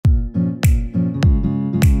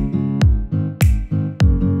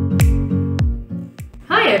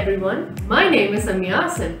everyone, my name is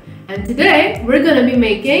Amyasin and today we're gonna be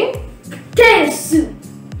making potato soup.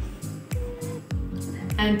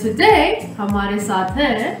 And today हमारे साथ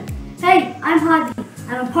हैं Hey, I'm Hadi.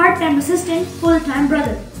 I'm a part-time assistant, full-time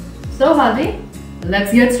brother. So Hadi,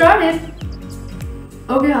 let's get started.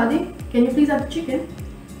 Okay Hadi, can you please add the chicken?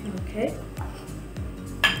 Okay.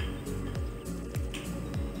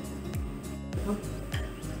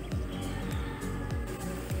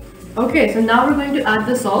 Okay, so now we're going to add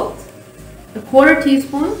the salt. A quarter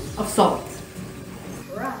teaspoon of salt.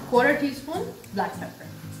 Quarter teaspoon black pepper.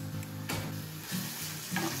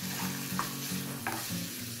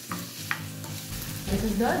 This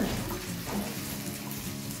is done.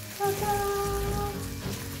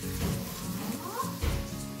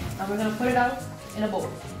 Now we're going to put it out in a bowl.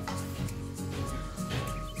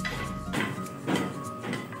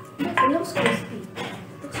 It looks crispy.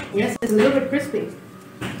 Yes, it's a little bit crispy.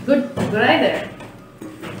 Good eye there.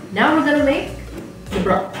 Now we're going to make the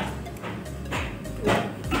broth.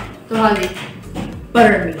 So Hadi,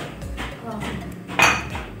 butter me.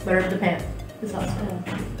 Butter the pan. The saucepan.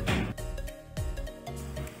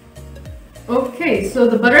 Okay, so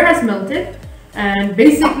the butter has melted and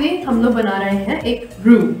basically हम लोग बना रहे हैं एक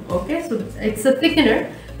roux. Okay, so it's a thickener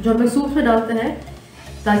जो हम soup में डालते हैं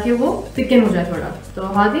ताकि वो thicken हो जाए थोड़ा. तो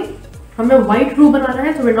Hadi, हमें white roux बनाना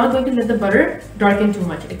है, so we're not going to let the butter darken too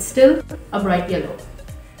much. It's still a bright yellow.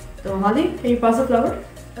 So Hadi, can you pass the flour?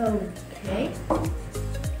 Okay.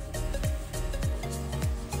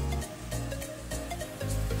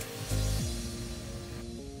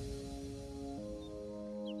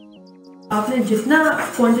 आपने जितना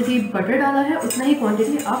क्वांटिटी बटर डाला है उतना ही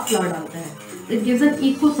क्वांटिटी आप फ्लावर डालते हैं. It gives an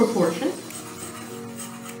equal proportion.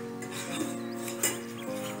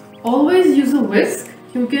 Always use a whisk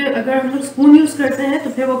क्योंकि अगर हम लोग स्पून यूज करते हैं तो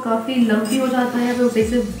फिर वो काफी लंपी हो जाता है, फिर सही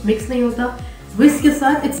से मिक्स नहीं होता. Whisk के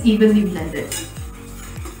साथ it's evenly blended.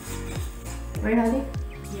 Right, Hadi?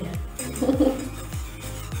 Yeah.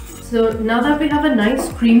 So now that we have a nice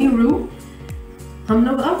creamy roux, हम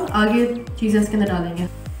लोग अब आगे चीजें इसके अंदर डालेंगे.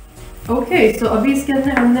 Okay, so अभी इसके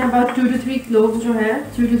अंदर हमने about 2 to 3 cloves जो है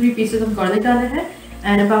 2 to 3 pieces of garlic डाले हैं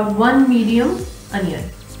and about 1 medium onion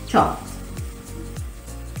chopped.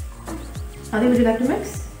 Hadi, would you like to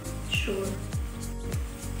mix? Sure.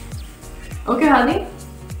 Okay, Hadi.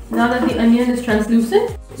 Now that the onion is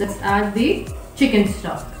translucent, let's add the chicken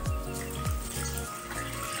stock.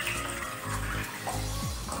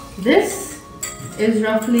 This is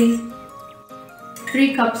roughly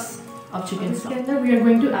 3 cups of chicken stock. And we are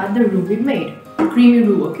going to add the roux we made, the creamy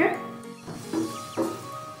roux. Okay.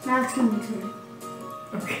 Now it's gonna mix it.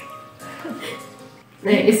 Okay.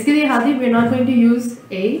 इसके लिए Hadi, we are not going to use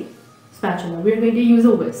a spatula. We are going to use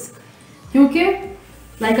a whisk. क्योंकि,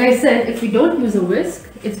 like I said, if we don't use a whisk,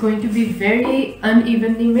 it's going to be very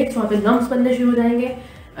unevenly mixed. वहाँ पे lumps बनने शुरू हो जाएंगे,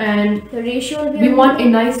 and The ratio will be. we want a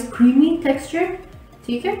nice creamy texture.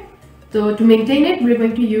 ठीक है? So to maintain it, we're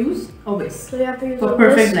going to use a whisk So we have to use for the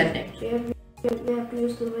perfect whisk. blending. So we have to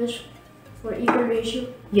use the whisk for equal ratio.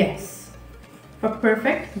 Yes, for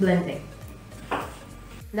perfect blending.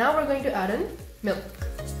 Now we're going to add in milk.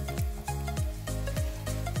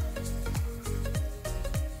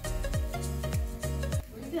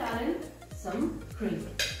 We're going to add in some cream.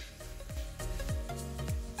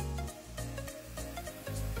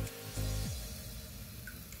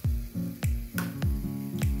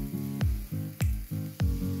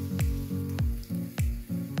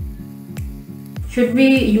 Should we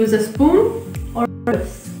use a spoon or a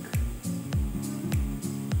whisk?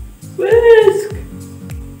 Whisk!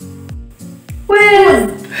 Whisk!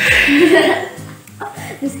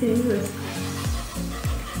 Just kidding, whisk.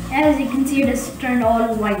 As you can see, it has turned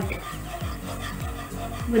all white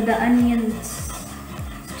with the onions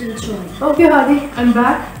still showing. Okay, Hadi, I'm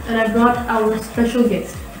back and I brought our special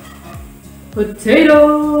guest.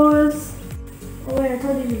 Potatoes! Oh wait, I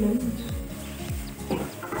thought these were lemons.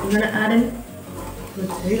 I'm gonna add in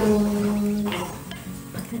potatoes.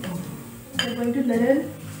 We're going to let it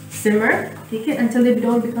simmer, okay, until they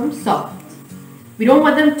don't become soft. We don't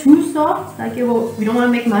want them too soft, like we don't want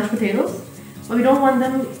to make mashed potatoes, but we don't want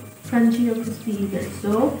them crunchy or crispy either.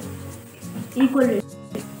 So, Equal ratio.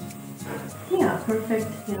 yeah, perfect,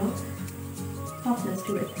 softness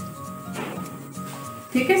to it.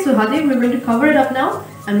 Okay, so Hadi, we're going to cover it up now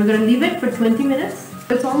and we're going to leave it for 20 minutes.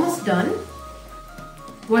 It's almost done.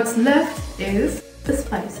 What's left is the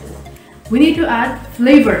spices. We need to add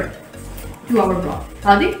flavor to our broth.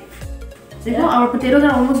 Hadi, our potatoes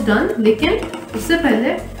are almost done. लेकिन उससे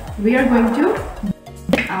पहले we are going to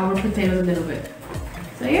bake our potatoes a little bit.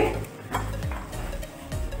 So yeah.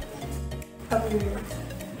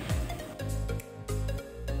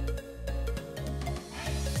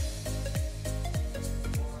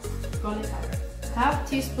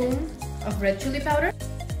 teaspoon of red chili powder,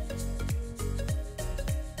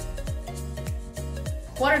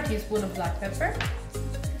 1/4 teaspoon of black pepper,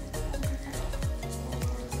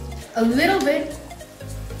 a little bit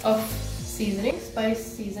of seasoning, spice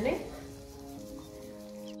seasoning,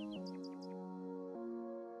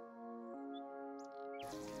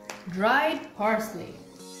 dried parsley,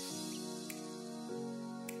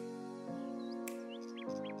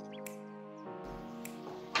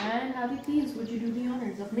 and Abby, please, would you do the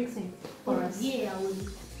honors of mixing for us? Yeah, I will.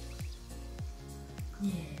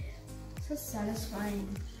 Yeah. So satisfying.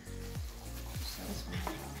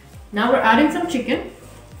 Now we're adding some chicken.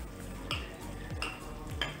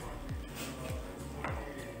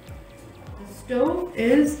 The stove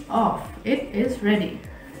is off. It is ready.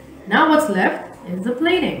 Now what's left is the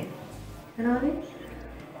plating. And Hadi?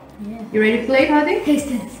 Yeah. You ready to plate, Hadi? Taste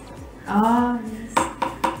this. Ah, yes.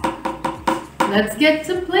 Let's get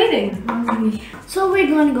some plating. So we're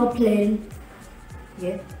going to go plating.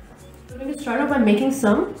 Yeah. We're going to start off by making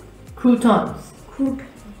some croutons. Croutons.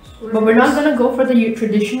 But we're not going to go for the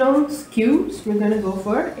traditional cubes. We're going to go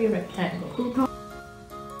for a rectangle. Crouton.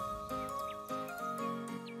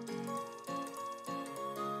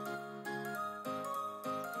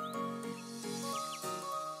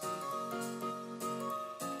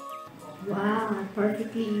 Wow,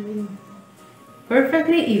 perfectly even.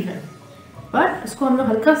 Perfectly even. But इसको हम लोग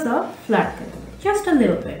हल्का सा flat करेंगे. Just a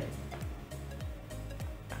little bit.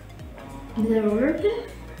 Is that working?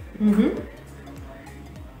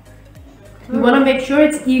 You want to make sure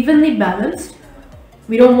it's evenly balanced.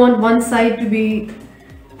 We don't want one side to be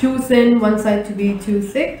too thin, one side to be too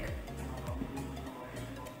thick.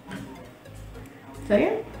 So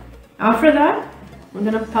yeah. After that, we're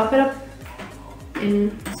gonna pop it up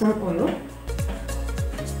in some oil.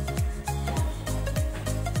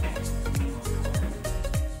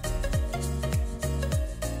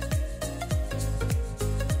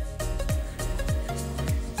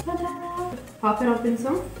 Pop it up in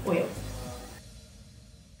some oil.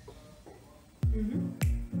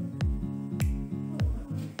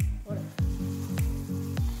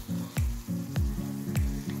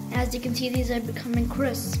 As you can see, these are becoming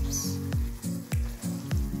crisps.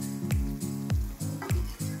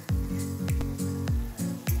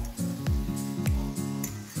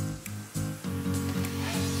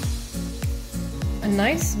 A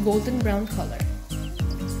nice golden brown color.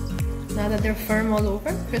 Now that they're firm all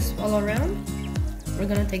over, crisp all around, we're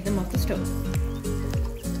gonna take them off the stove.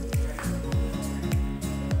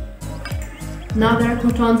 Now that our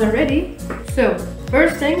croutons are ready, so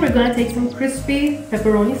first thing, we're gonna take some crispy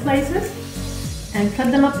pepperoni slices and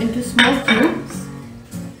cut them up into small cubes.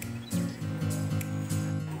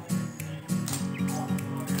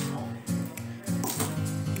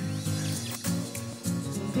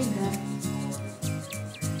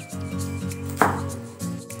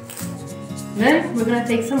 Then we're gonna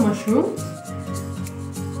take some mushrooms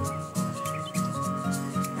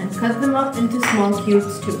and cut them up into small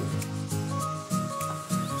cubes too.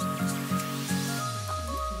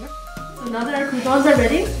 So now that our croutons are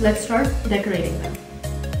ready, let's start decorating them.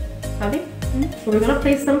 Hadi? So we're gonna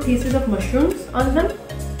place some pieces of mushrooms on them.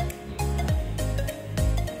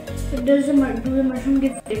 So do the mushroom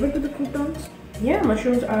give flavor to the croutons? Yeah,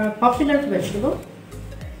 mushrooms are a popular vegetable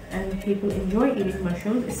and people enjoy eating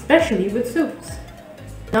mushrooms, especially with soups.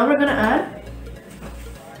 Now we're gonna add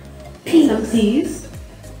some peas.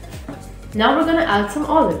 Now we're gonna add some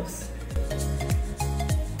olives.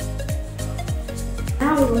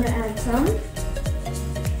 Now we're gonna add some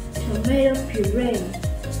tomato puree.